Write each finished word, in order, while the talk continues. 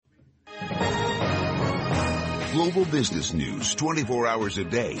Global business news 24 hours a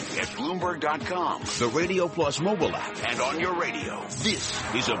day at Bloomberg.com, the Radio Plus mobile app, and on your radio. This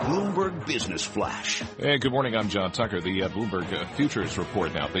is a Bloomberg Business Flash. Hey, good morning. I'm John Tucker. The Bloomberg Futures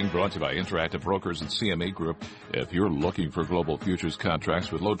Report now being brought to you by Interactive Brokers and CME Group. If you're looking for global futures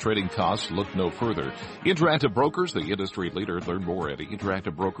contracts with low trading costs, look no further. Interactive Brokers, the industry leader. Learn more at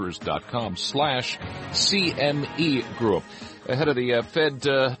interactivebrokers.com/CME Group. Ahead of the Fed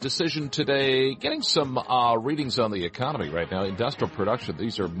decision today, getting some readings on the economy right now. Industrial production,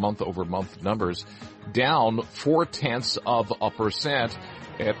 these are month-over-month numbers, down 0.4%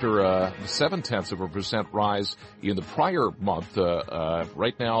 after a 0.7% rise in the prior month.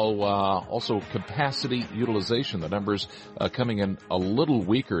 Right now, also capacity utilization, the numbers coming in a little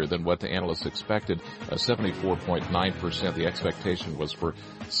weaker than what the analysts expected, 74.9%. The expectation was for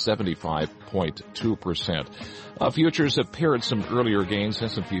 75.2%. Futures have paired some earlier gains.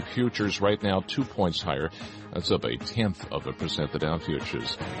 S&P futures right now 2 points higher. That's up 0.1%. The Dow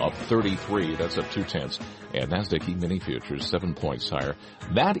futures up 33. That's up 0.2. And Nasdaq E-mini futures 7 points higher.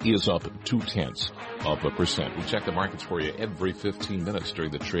 That is up 0.2%. We check the markets for you every 15 minutes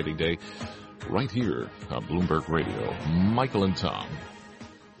during the trading day right here on Bloomberg Radio. Michael and Tom.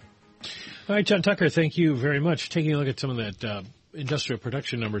 All right, John Tucker, thank you very much. Taking a look at some of that industrial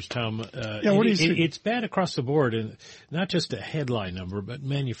production numbers, Tom. What do you see? It's bad across the board, and not just a headline number, but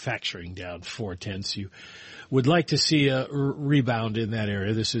manufacturing down 0.4. You would like to see a rebound in that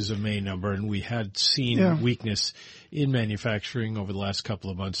area. This is a May number, and we had seen weakness in manufacturing over the last couple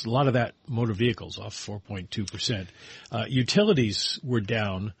of months. A lot of that motor vehicles off 4.2%. Utilities were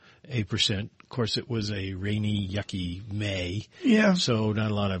down 8%. Of course, it was a rainy, yucky May. Yeah. So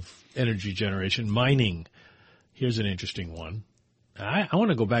not a lot of energy generation. Mining. Here's an interesting one. I want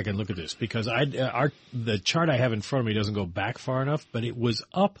to go back and look at this because the chart I have in front of me doesn't go back far enough, but it was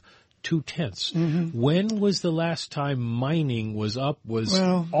up 0.2. Mm-hmm. When was the last time mining was up?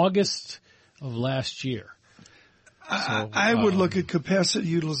 August of last year. So, I would look at capacity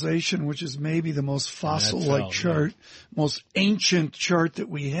utilization, which is maybe the most fossil-like chart, most ancient chart that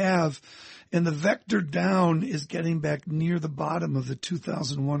we have. And the vector down is getting back near the bottom of the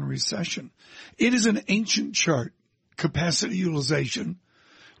 2001 recession. It is an ancient chart, capacity utilization,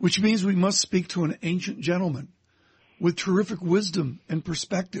 which means we must speak to an ancient gentleman with terrific wisdom and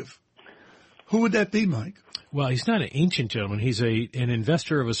perspective. Who would that be, Mike? Well, he's not an ancient gentleman. He's an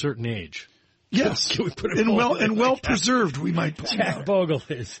investor of a certain age. Yes, Can we put it and well preserved, we might point Jack out. Bogle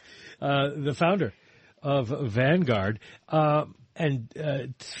is the founder of Vanguard.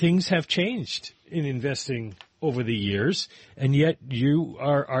 And things have changed in investing over the years, and yet you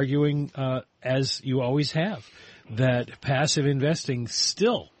are arguing, as you always have, that passive investing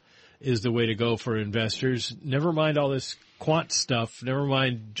still is the way to go for investors. Never mind all this quant stuff. Never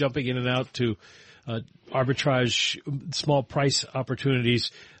mind jumping in and out to arbitrage, small price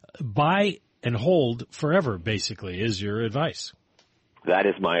opportunities. Buy and hold forever, basically, is your advice. That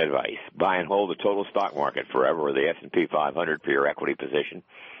is my advice. Buy and hold the total stock market forever, or the S&P 500 for your equity position,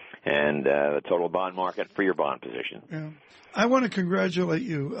 and the total bond market for your bond position. Yeah. I want to congratulate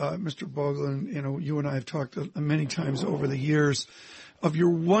you, Mr. Bogle, and you and I have talked many times over the years of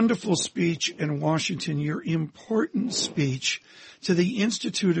your wonderful speech in Washington, your important speech to the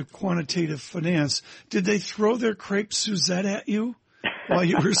Institute of Quantitative Finance. Did they throw their crepe Suzette at you while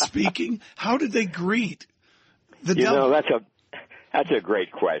you were speaking? How did they greet the That's a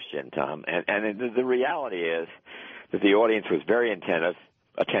great question, Tom. And the reality is that the audience was very attentive,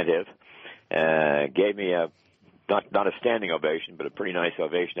 gave me not a standing ovation, but a pretty nice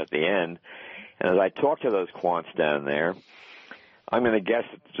ovation at the end. And as I talked to those quants down there, I'm going to guess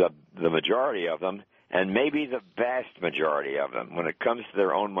the majority of them, and maybe the vast majority of them, when it comes to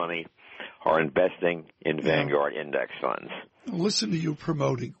their own money, are investing in Vanguard index funds. Listen to you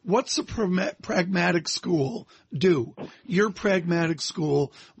promoting. What's a pragmatic school do? Your pragmatic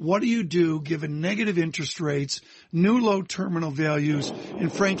school, what do you do given negative interest rates, new low terminal values,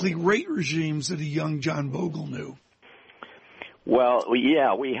 and frankly rate regimes that a young John Bogle knew? Well,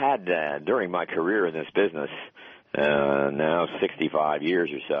 we had, during my career in this business, now 65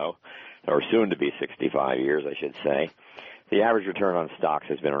 years or so, or soon to be 65 years, I should say, the average return on stocks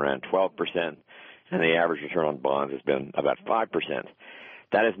has been around 12%. And the average return on bonds has been about 5%.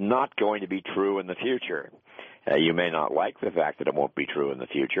 That is not going to be true in the future. You may not like the fact that it won't be true in the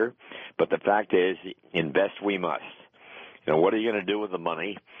future, but the fact is, invest we must. What are you going to do with the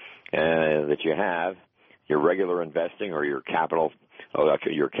money that you have, your regular investing or your capital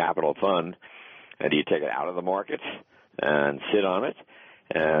fund? Do you take it out of the markets and sit on it?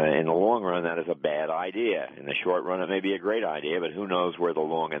 In the long run, that is a bad idea. In the short run, it may be a great idea, but who knows where the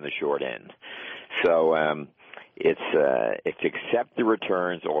long and the short end. So it's accept the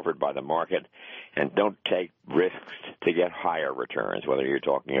returns offered by the market and don't take risks to get higher returns, whether you're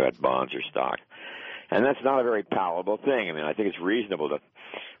talking about bonds or stock. And that's not a very palatable thing. I mean, I think it's reasonable to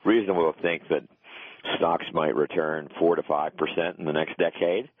think that stocks might return 4 to 5% in the next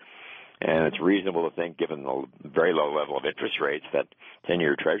decade. And it's reasonable to think, given the very low level of interest rates, that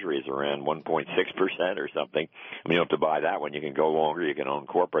 10-year Treasury is around 1.6% or something. I mean, you don't have to buy that one. You can go longer. You can own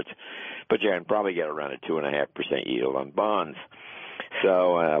corporates. But you can probably get around a 2.5% yield on bonds.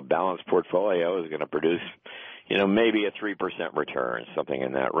 So a balanced portfolio is going to produce, maybe a 3% return, something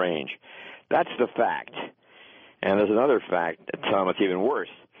in that range. That's the fact. And there's another fact, Tom, it's even worse,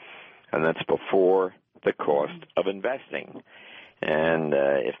 and that's before the cost of investing. And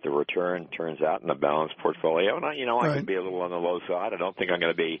if the return turns out in a balanced portfolio, and I can be a little on the low side. I don't think I'm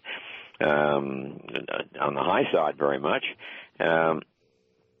going to be on the high side very much.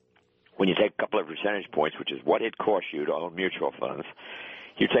 When you take a couple of percentage points, which is what it costs you to own mutual funds,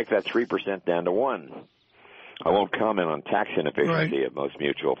 you take that 3% down to 1. I won't comment on tax inefficiency of most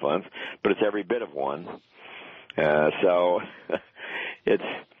mutual funds, but it's every bit of 1. So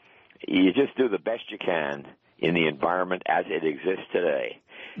you just do the best you can in the environment as it exists today.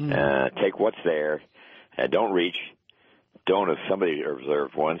 Take what's there. Don't reach. Don't, as somebody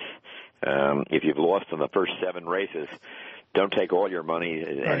observed once, if you've lost in the first 7 races, don't take all your money,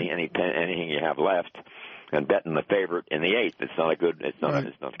 anything you have left, and bet in the favorite in the 8th. It's not a good. It's not.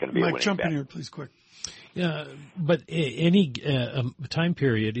 It's not going to be a winning bet. Mike, jump in here, please, quick. Yeah, but any time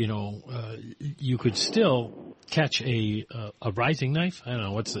period, you could still catch a rising knife. I don't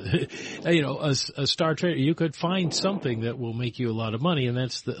know what's a star trader. You could find something that will make you a lot of money, and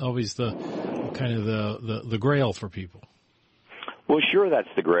that's always the kind of the grail for people. Well, sure, that's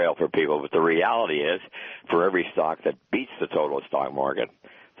the grail for people, but the reality is, for every stock that beats the total stock market,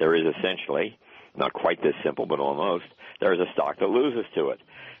 there is essentially, not quite this simple, but almost, there is a stock that loses to it.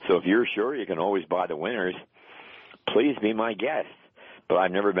 So if you're sure you can always buy the winners, please be my guest. But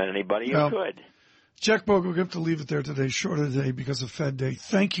I've never met anybody who could. Jack Bogle, we're going to have to leave it there today, shorter today because of Fed Day.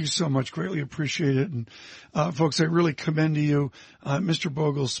 Thank you so much. Greatly appreciate it. And, folks, I really commend to you Mr.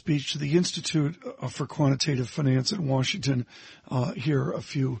 Bogle's speech to the Institute for Quantitative Finance in Washington here a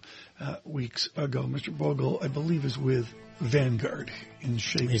few weeks ago. Mr. Bogle, I believe, is with Vanguard in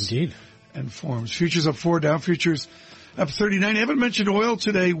shapes and forms. Futures up 4, Dow futures up 39. I haven't mentioned oil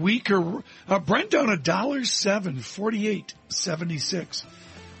today. Weaker. Brent down $1.07, 48.76.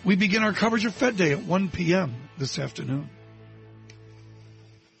 We begin our coverage of Fed Day at 1 p.m. this afternoon.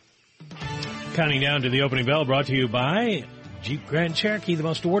 Counting down to the opening bell, brought to you by Jeep Grand Cherokee, the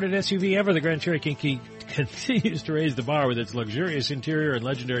most awarded SUV ever. The Grand Cherokee continues to raise the bar with its luxurious interior and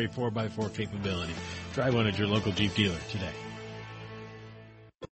legendary 4x4 capability. Try one at your local Jeep dealer today.